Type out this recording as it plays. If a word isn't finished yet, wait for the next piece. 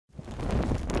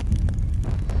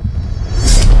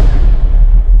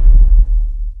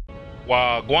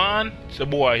Wagwan, it's the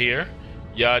boy here,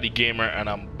 Yardi Gamer, and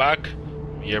I'm back.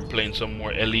 I'm here playing some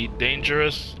more Elite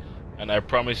Dangerous, and I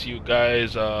promise you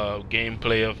guys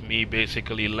gameplay of me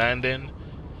basically landing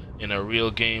in a real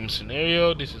game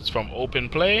scenario. This is from open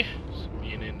play,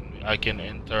 meaning I can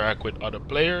interact with other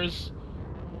players.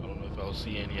 I don't know if I'll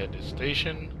see any at this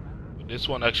station, but this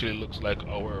one actually looks like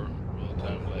our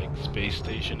real-time like space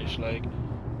station-ish like.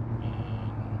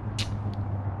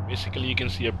 Basically, you can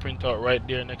see a printout right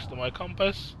there next to my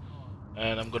compass,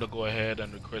 and I'm gonna go ahead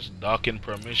and request docking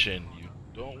permission. You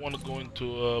don't want to go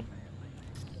into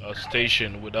a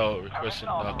station without requesting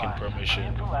docking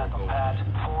permission before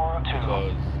going,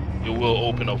 because it will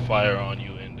open up fire on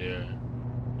you in there,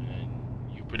 and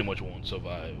you pretty much won't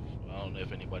survive. I don't know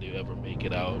if anybody will ever make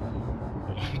it out,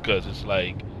 because it's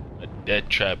like a death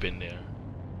trap in there,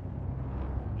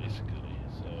 basically.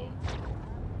 So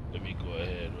let me go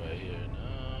ahead right here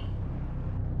now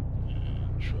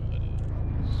and try to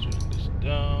swing this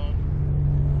down.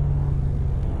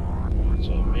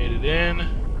 So I made it in.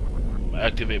 I'm gonna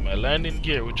activate my landing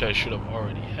gear, which I should have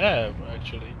already have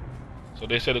actually. So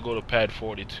they said to go to pad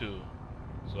 42.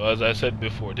 So as I said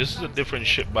before, this is a different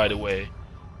ship, by the way.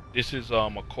 This is a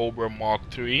Cobra Mark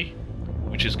III,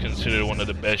 which is considered one of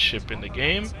the best ship in the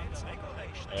game.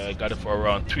 I got it for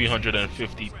around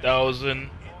 350,000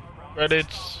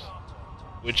 credits,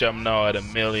 which I'm now at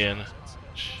 1,000,000.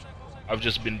 I've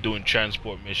just been doing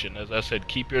transport mission. As I said,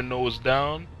 keep your nose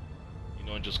down, you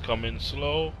know, and just come in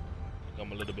slow.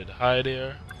 I'm a little bit high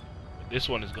there, but this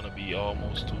one is gonna be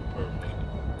almost too perfect.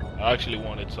 I actually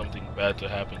wanted something bad to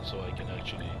happen so I can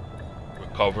actually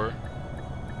recover.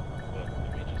 But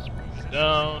let me just bring it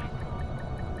down,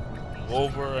 move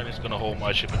over, and it's gonna hold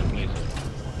my ship into place.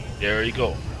 There you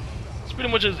go. It's pretty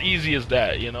much as easy as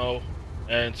that, you know.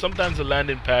 And sometimes the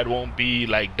landing pad won't be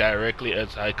like directly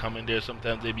as I come in there.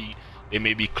 Sometimes they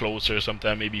may be closer,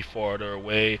 sometimes maybe farther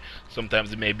away,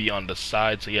 sometimes it may be on the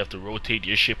side, so you have to rotate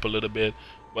your ship a little bit.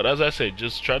 But as I said,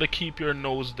 just try to keep your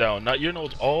nose down, not your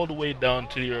nose all the way down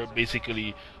till you're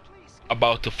basically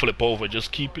about to flip over.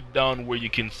 Just keep it down where you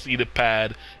can see the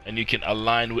pad and you can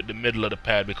align with the middle of the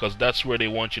pad, because that's where they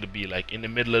want you to be, like in the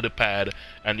middle of the pad,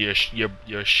 and your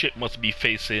ship must be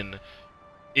facing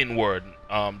inward.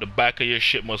 The back of your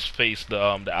ship must face the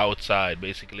outside,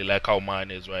 basically, like how mine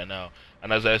is right now.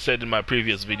 And as I said in my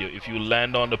previous video, if you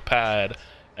land on the pad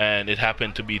and it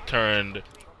happened to be turned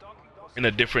in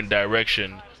a different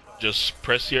direction, just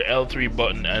press your L3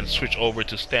 button and switch over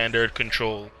to standard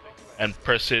control and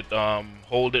press it,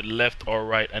 hold it left or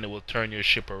right, and it will turn your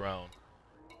ship around.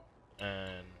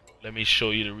 And let me show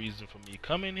you the reason for me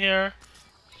coming here.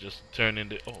 Just turn in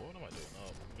the, oh, what am I doing?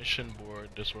 Mission board,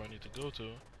 that's where I need to go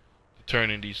to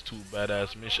turn in these two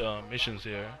badass missions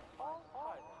here.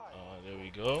 There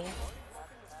we go.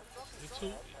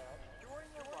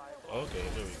 Okay,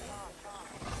 there we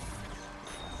go.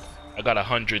 I got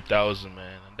 100,000,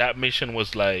 man. That mission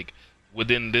was like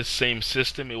within this same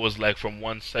system. It was like from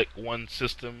one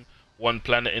system, one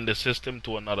planet in the system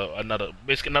to another,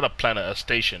 basically not a planet, a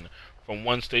station. From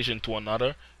one station to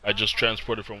another, I just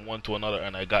transported from one to another,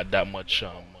 and I got that much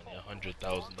money,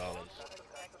 $100,000.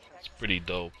 It's pretty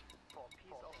dope.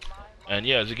 And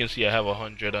yeah, as you can see, I have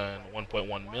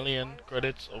 101.1 million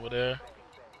credits over there,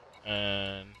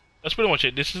 and that's pretty much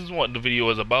it. This is what the video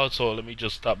is about, so let me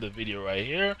just stop the video right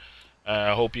here.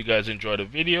 I hope you guys enjoyed the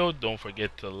video. Don't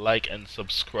forget to like and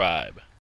subscribe.